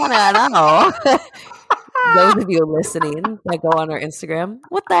I want to know. Those of you listening that go on our Instagram,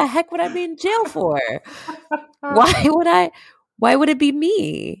 what the heck would I be in jail for? Why would it be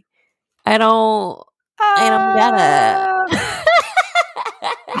me? I don't gonna.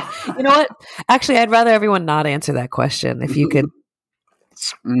 You know what? Actually, I'd rather everyone not answer that question. If you could,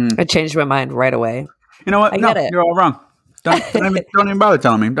 I changed my mind right away. You know what? I No, get it. you're all wrong. Don't even bother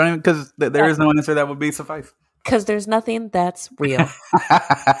telling me. Don't even, because there is no answer that would be suffice. Because there's nothing that's real.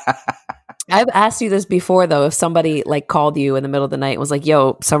 I've asked you this before, though. If somebody like called you in the middle of the night and was like,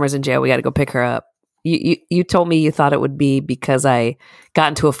 "Yo, Summer's in jail. We got to go pick her up." You told me you thought it would be because I got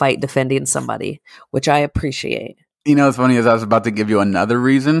into a fight defending somebody, which I appreciate. You know what's funny is I was about to give you another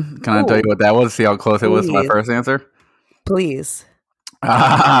reason. Can I tell you what that was? See how close it was to my first answer? Please.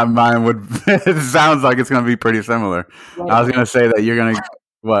 Mine would. It sounds like it's going to be pretty similar. I was going to say that you're going to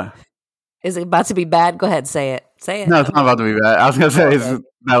what? Is it about to be bad? Go ahead, say it. Say it. No, it's not about to be bad. I was going to say is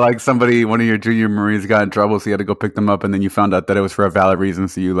that like one of your junior Marines got in trouble, so you had to go pick them up, and then you found out that it was for a valid reason,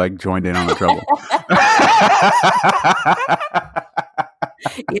 so you like joined in on the trouble.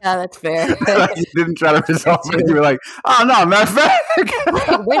 Yeah, that's fair. You didn't try to resolve it. You were like, "Oh no, matter of fact."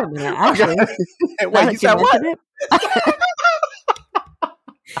 Wait a minute, actually. Wait, you said what?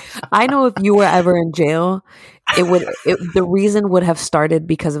 I know if you were ever in jail, the reason would have started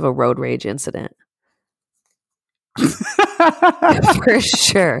because of a road rage incident. For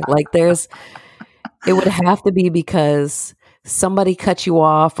sure. Like it would have to be because somebody cut you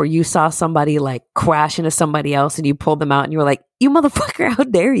off, or you saw somebody like crash into somebody else and you pulled them out and you were like, "You motherfucker, how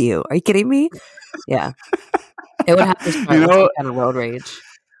dare you? Are you kidding me?" Yeah. It would have to start with some kind of road rage.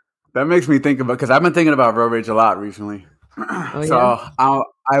 That makes me think about, because I've been thinking about road rage a lot recently. Oh, so yeah?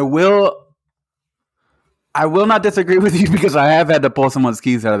 I will not disagree with you, because I have had to pull someone's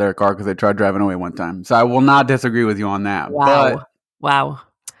keys out of their car because they tried driving away one time. So I will not disagree with you on that. Wow. But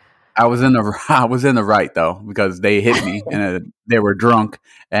I was in the right though, because they hit me and they were drunk,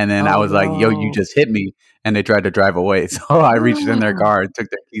 and then I was like, "Yo, you just hit me," and they tried to drive away. So I reached in their car and took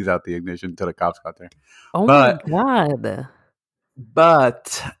their keys out the ignition until the cops got there. My God.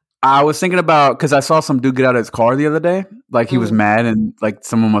 But I was thinking about, because I saw some dude get out of his car the other day. Like he was mad, and like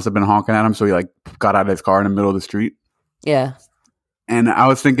someone must have been honking at him, so he like got out of his car in the middle of the street. Yeah. And I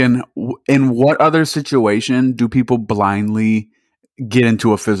was thinking, in what other situation do people blindly get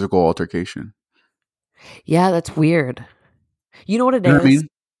into a physical altercation? Yeah, that's weird. You know what it is? You know what I mean?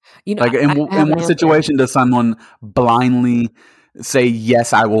 You know, like in what situation does someone blindly say,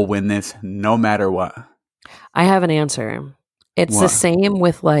 "Yes, I will win this no matter what"? I have an answer. It's the same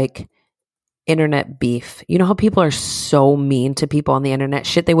with like internet beef. You know how people are so mean to people on the internet,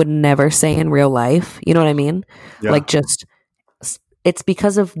 shit they would never say in real life. You know what I mean? Yeah. Like it's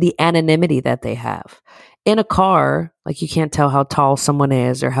because of the anonymity that they have. In a car, like you can't tell how tall someone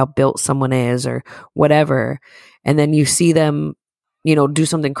is or how built someone is or whatever. And then you see them, do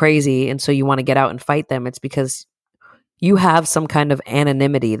something crazy. And so you want to get out and fight them. It's because you have some kind of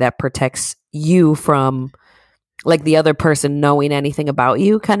anonymity that protects you from like the other person knowing anything about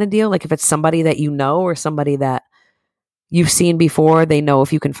you kind of deal. Like if it's somebody that you know or somebody that you've seen before, they know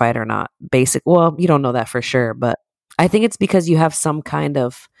if you can fight or not. Well, you don't know that for sure, but I think it's because you have some kind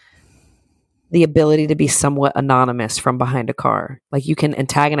of the ability to be somewhat anonymous from behind a car. Like you can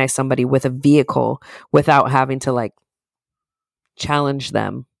antagonize somebody with a vehicle without having to like challenge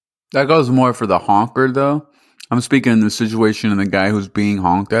them. That goes more for the honker though. I'm speaking in the situation of the guy who's being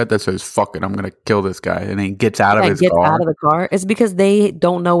honked at that says, "Fuck it, I'm going to kill this guy." And he gets out of his car. Out of the car. It's because they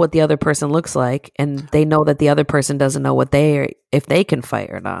don't know what the other person looks like. And they know that the other person doesn't know if they can fight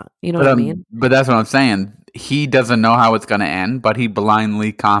or not. You know what I mean? But that's what I'm saying. He doesn't know how it's going to end, but he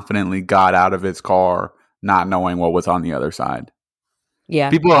blindly, confidently got out of his car, not knowing what was on the other side. Yeah.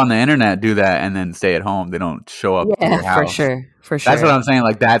 People on the internet do that and then stay at home. They don't show up to your house. For sure. That's what I'm saying.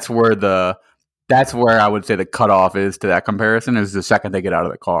 Like that's where I would say the cutoff is to that comparison, is the second they get out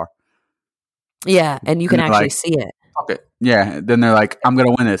of the car. Yeah, and you can actually see it. Okay. Yeah, then they're like, "I'm going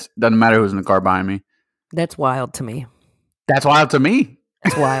to win this. Doesn't matter who's in the car behind me." That's wild to me. That's wild to me.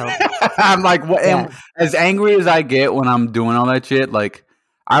 That's wild. I'm like, what? Yeah. As angry as I get when I'm doing all that shit, like,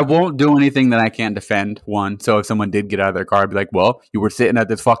 I won't do anything that I can't defend, one. So if someone did get out of their car, I'd be like, "Well, you were sitting at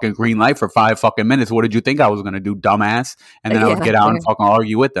this fucking green light for 5 fucking minutes. What did you think I was going to do, dumbass?" And then I would get out and fucking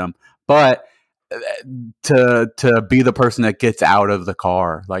argue with them. But to be the person that gets out of the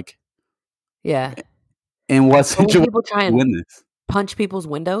car, like, yeah, in what situation people try and win this? Punch people's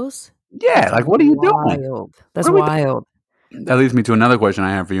windows? Yeah, like what are you doing? That's wild. That leads me to another question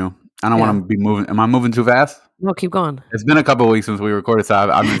I have for you. I don't want to be moving. Am I moving too fast? No, keep going. It's been a couple of weeks since we recorded, so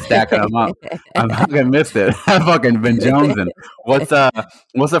I've been stacking them up. I fucking missed it. I fucking been jonesing. What's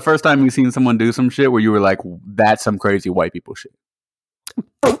the first time you seen someone do some shit where you were like, "That's some crazy white people shit"?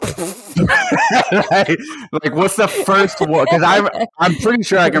 like what's the first one? Because I'm pretty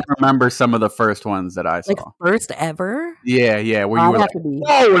sure I can remember some of the first ones that I saw. Like first ever? Yeah. Where you were like,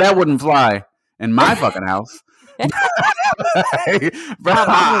 "Whoa, that wouldn't fly in my fucking house." Bro,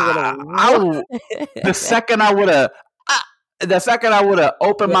 the second I would have The second I would have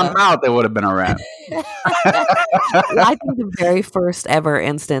opened my Yeah. mouth, it would have been a wrap. Well, I think the very first ever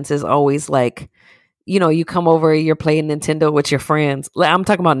instance is always like, you come over, you're playing Nintendo with your friends. Like, I'm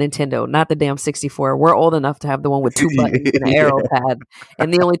talking about Nintendo, not the damn 64. We're old enough to have the one with 2 buttons and an arrow pad,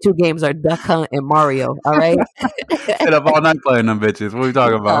 and the only 2 games are Duck Hunt and Mario. All right. Sit up all night playing them bitches. What are you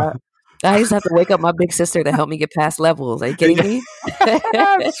talking about? I used to have to wake up my big sister to help me get past levels. Are you kidding me?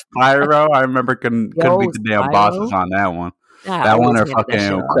 Spyro, I remember couldn't beat the damn Spyro? bosses on that one. Yeah, That I one was or handing that shit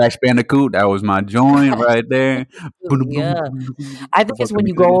fucking off. Crash Bandicoot. That was my joint right there. Yeah. I think it's when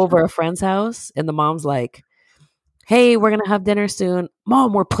you go over a friend's house and the mom's like, "Hey, we're gonna have dinner soon.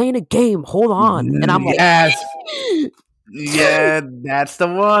 Mom, we're playing a game. Hold on." And I'm like, yes. Yeah, that's the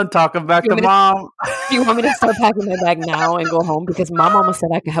one. Talking back to mom. "Do you want me to start packing my bag now and go home?" Because my mama said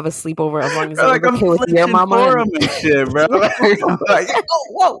I could have a sleepover as long as Like, it was okay with your mama. And shit, bro. Like,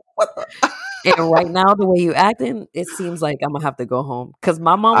 whoa, what the? And right now, the way you acting, it seems like I'm gonna have to go home. Because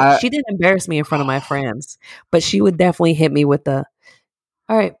my mom, she didn't embarrass me in front of my friends, but she would definitely hit me with the,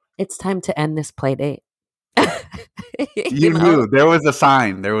 "All right, it's time to end this play date." You knew there was a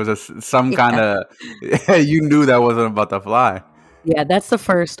sign. There was some kind of. You knew that wasn't about to fly. Yeah, that's the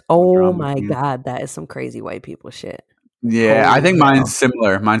first. Oh my God, that is some crazy white people shit. Yeah, I think mine's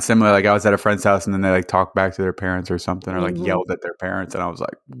similar. Like I was at a friend's house and then they like talked back to their parents or something, or like yelled at their parents, and I was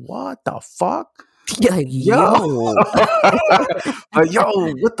like, "What the fuck?" Yeah, like, yo, like, yo,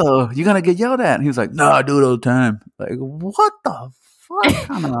 what the? You gonna get yelled at? And he was like, "No, I do it all the time." Like, what the fuck?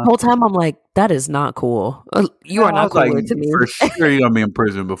 The whole time I'm like, that is not cool. You are not cooler like, to me. For sure, you're gonna be in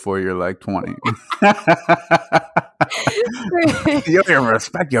prison before you're like 20. You don't even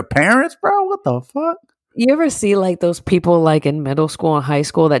respect your parents, bro. What the fuck? You ever see like those people like in middle school and high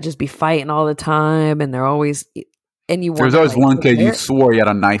school that just be fighting all the time, and they're always There's always one kid you swore you had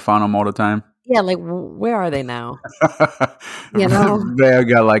a knife on him all the time. Yeah, like where are they now? You know, they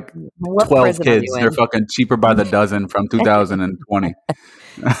got like 12 kids. They're fucking cheaper by the dozen from 2020.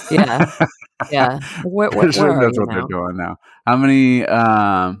 Yeah. Where are that's you what now? They're doing now. How many?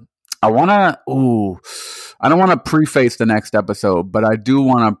 I don't want to preface the next episode, but I do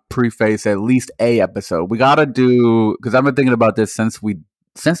want to preface at least a episode. We got to do, because I've been thinking about this since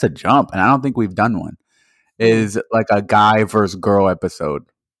the jump, and I don't think we've done one. Is like a guy versus girl episode.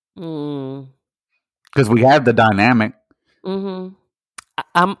 Because we have the dynamic. Mm-hmm.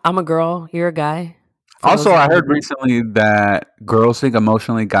 I'm a girl. You're a guy. Also, I heard recently that girls think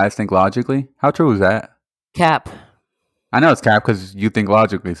emotionally, guys think logically. How true is that? Cap. I know it's cap because you think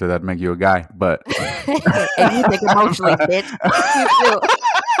logically, so that'd make you a guy. But and you think emotionally, bitch.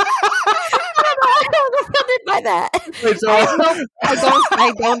 I'm offended by that.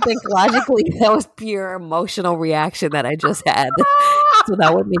 I don't think logically. That was pure emotional reaction that I just had. So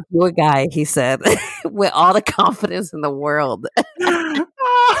that would make you a guy, he said, with all the confidence in the world.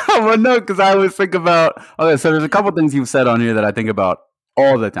 Well, no, because I always think about, okay, so there's a couple things you've said on here that I think about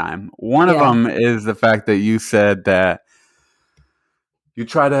all the time. One of them is the fact that you said that you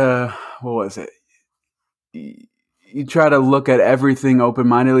try to, what was it? You try to look at everything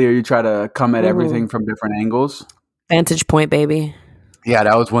open-mindedly, or you try to come at everything from different angles. Vantage point, baby. Yeah,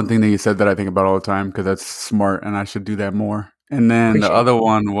 that was one thing that you said that I think about all the time, because that's smart and I should do that more. And then the other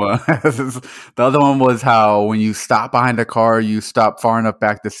one was how when you stop behind a car, you stop far enough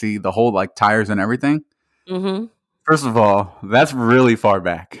back to see the whole like tires and everything. Mm-hmm. First of all, that's really far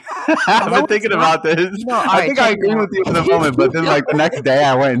back. I've been thinking about this. I think I agree with you in the moment, but then like the next day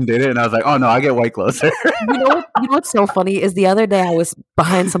I went and did it, and I was like, oh no, I get way closer. You know what's so funny is the other day I was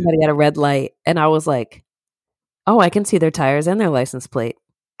behind somebody at a red light, and I was like, oh, I can see their tires and their license plate.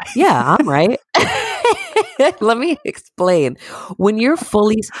 Yeah, I'm right. Let me explain. When you're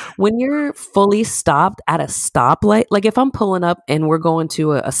fully stopped at a stoplight, like if I'm pulling up and we're going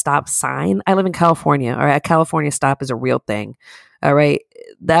to a stop sign, I live in California. All right, a California stop is a real thing. All right,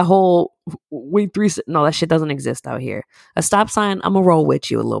 that whole that shit doesn't exist out here. A stop sign, I'm gonna roll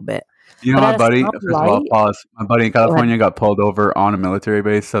with you a little bit. You know, my buddy. First of all, pause. My buddy in California got pulled over on a military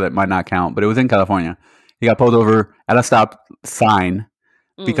base, so that might not count. But it was in California. He got pulled over at a stop sign.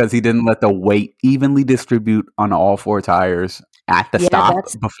 Because he didn't let the weight evenly distribute on all four tires at the stop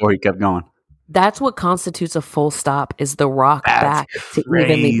before he kept going. That's what constitutes a full stop, is the rock back to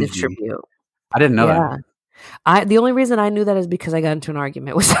evenly distribute. I didn't know that. The only reason I knew that is because I got into an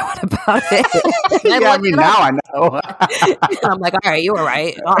argument with someone about it. Yeah, I mean, now I know. I'm like, all right, you were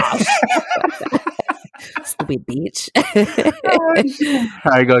right. Oh. Stupid beach. All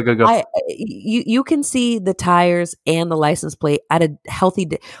right, go. You can see the tires and the license plate at a healthy.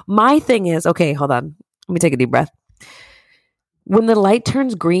 My thing is, okay, hold on. Let me take a deep breath. When the light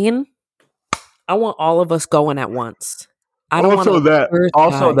turns green, I want all of us going at once. I don't want to first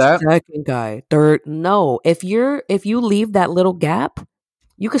Also guy, that. second guy, third. No, if you leave that little gap,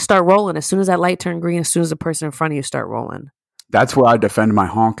 you could start rolling as soon as that light turned green. As soon as the person in front of you start rolling. That's where I defend my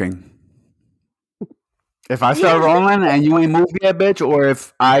honking. If I start rolling and you ain't moved yet, bitch, or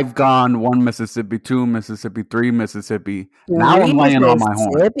if I've gone 1 Mississippi, 2 Mississippi, 3 Mississippi, now I'm laying on my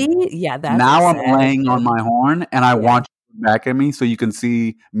horn. Yeah, that's now I'm laying on my horn, and I want you back at me so you can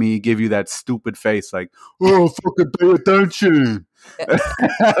see me give you that stupid face, like, oh, fucking pay attention.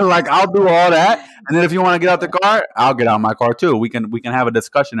 Like, I'll do all that, and then if you want to get out the car, I'll get out of my car too. We can have a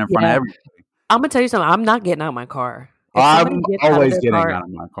discussion in front of everybody. I'm gonna tell you something. I'm not getting out of my car. I'm always getting out of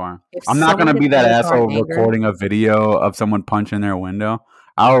my car. I'm not going to be that asshole recording a video of someone punching their window.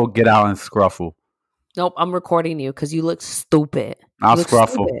 I'll get out and scruffle. Nope, I'm recording you because you look stupid. I'll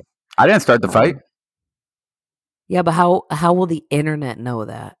scruffle. Stupid. I didn't start the fight. Yeah, but how will the internet know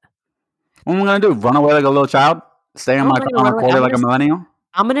that? What am I going to do? Run away like a little child? Stay in my car and record it like a millennial?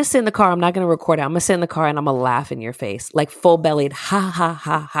 I'm going to sit in the car. I'm not going to record it. I'm going to sit in the car and I'm going to laugh in your face. Like full-bellied, ha, ha,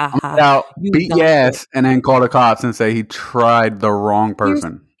 ha, ha, ha. Out, beat your ass, and then call the cops and say he tried the wrong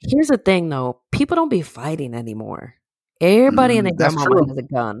person. Here's the thing, though. People don't be fighting anymore. Everybody in their grandma has a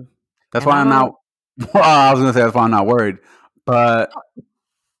gun. That's why I'm not... Well, I was going to say that's why I'm not worried. But,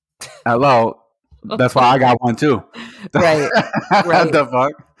 hello, that's why I got one, too. Right. What the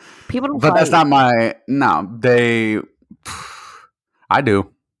fuck? People don't fight. But that's not my... No, they... I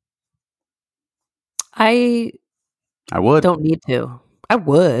do. I would. Don't need to. I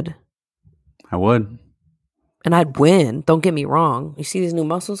would. And I'd win. Don't get me wrong. You see these new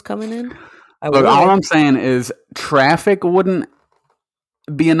muscles coming in? Look, all I'm saying is traffic wouldn't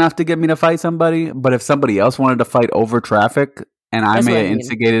be enough to get me to fight somebody. But if somebody else wanted to fight over traffic and I may have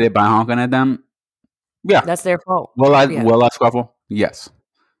instigated it by honking at them, yeah. That's their fault. Will I scruffle? Yes.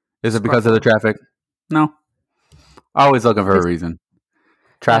 Is it because of the traffic? No. Always looking for a reason.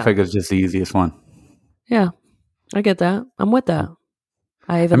 Traffic is just the easiest one. Yeah, I get that. I'm with that.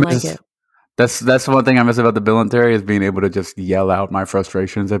 I even like it. That's one thing I miss about the military is being able to just yell out my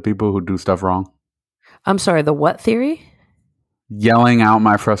frustrations at people who do stuff wrong. I'm sorry, the what theory? Yelling out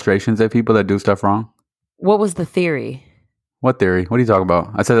my frustrations at people that do stuff wrong. What was the theory? What theory? What are you talking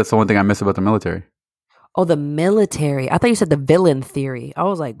about? I said that's the one thing I miss about the military. Oh, the military. I thought you said the villain theory. I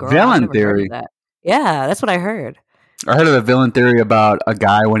was like, girl, villain theory. That. Yeah, that's what I heard. I heard of the villain theory about a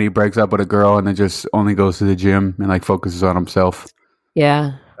guy when he breaks up with a girl and then just only goes to the gym and like focuses on himself.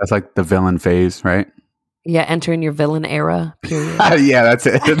 Yeah. That's like the villain phase, right? Yeah, entering your villain era, period. Yeah, that's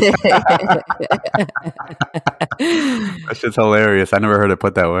it. That shit's hilarious. I never heard it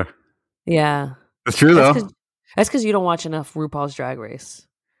put that way. Yeah. It's true, though. That's because you don't watch enough RuPaul's Drag Race.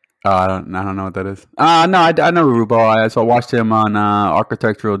 Oh, I don't know what that is. No, I know RuPaul. I watched him on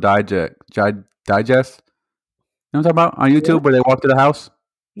Architectural Digest. You know what I'm talking about? On YouTube where they walk to the house?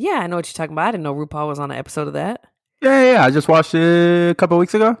 Yeah, I know what you're talking about. I didn't know RuPaul was on an episode of that. Yeah. I just watched it a couple of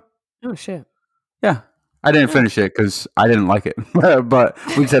weeks ago. Oh, shit. Yeah. I didn't finish it because I didn't like it. But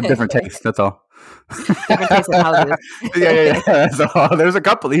we just have different tastes. That's all. Different tastes in houses. Yeah. That's all. There's a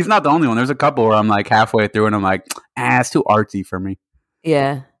couple. He's not the only one. There's a couple where I'm like halfway through and I'm like, it's too artsy for me.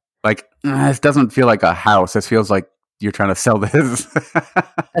 Yeah. Like, it doesn't feel like a house. It feels like you're trying to sell this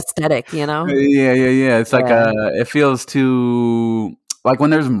aesthetic, you know? Yeah. It's like it feels too like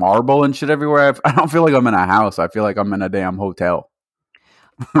when there's marble and shit everywhere. I don't feel like I'm in a house. I feel like I'm in a damn hotel.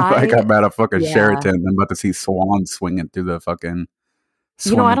 Like I'm at a fucking Sheraton. I'm about to see swans swinging through the fucking.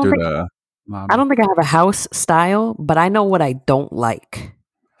 I don't think I have a house style, but I know what I don't like.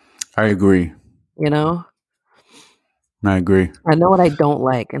 I agree. You know. I agree. I know what I don't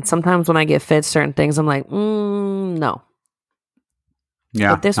like. And sometimes when I get fed certain things, I'm like, no.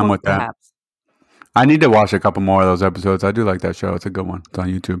 Yeah, I'm with that. I need to watch a couple more of those episodes. I do like that show. It's a good one. It's on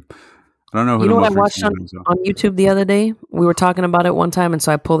YouTube. I don't know who. You know what I watched on YouTube the other day? We were talking about it one time, and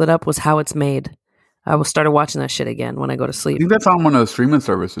so I pulled it up. Was How It's Made. I started watching that shit again when I go to sleep. I think that's on one of those streaming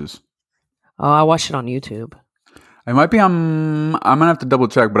services. Oh, I watched it on YouTube. It might be on. I'm gonna have to double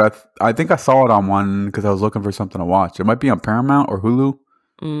check, but I think I saw it on one because I was looking for something to watch. It might be on Paramount or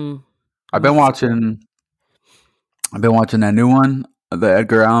Hulu. I've been watching that new one, the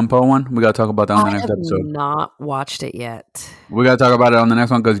Edgar Allan Poe one. We gotta talk about that on the next episode. I have not watched it yet. We gotta talk about it on the next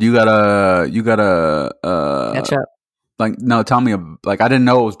one because you gotta catch up. Like, no, tell me. Like, I didn't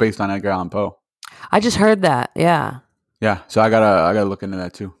know it was based on Edgar Allan Poe. I just heard that. Yeah. Yeah, so I gotta look into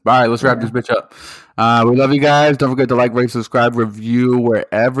that too. All right, let's wrap this bitch up. We love you guys. Don't forget to like, rate, subscribe, review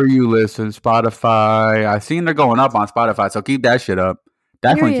wherever you listen. Spotify. I seen they're going up on Spotify, so keep that shit up.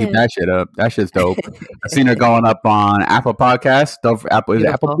 Definitely keep that shit up. That shit's dope. I seen they're going up on Apple Podcasts. Is it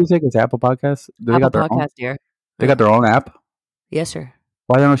Apple Music? Is it Apple Podcasts? Apple Podcasts, dear. They got their own app. Yes, sir.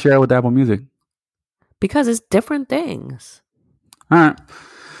 Why don't you share it with Apple Music? Because it's different things. All right.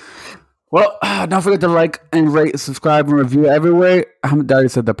 Well, don't forget to like and rate, subscribe, and review everywhere. I already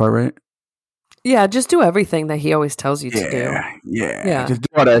said that part, right? Yeah, just do everything that he always tells you to do. Yeah. Just do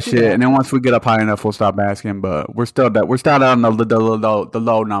all that shit, and then once we get up high enough, we'll stop asking. But we're still on the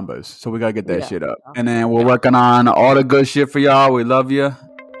low numbers, so we gotta get that shit up. And then we're working on all the good shit for y'all. We love you.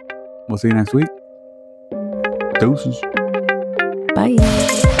 We'll see you next week. Deuces.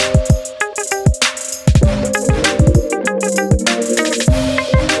 Bye.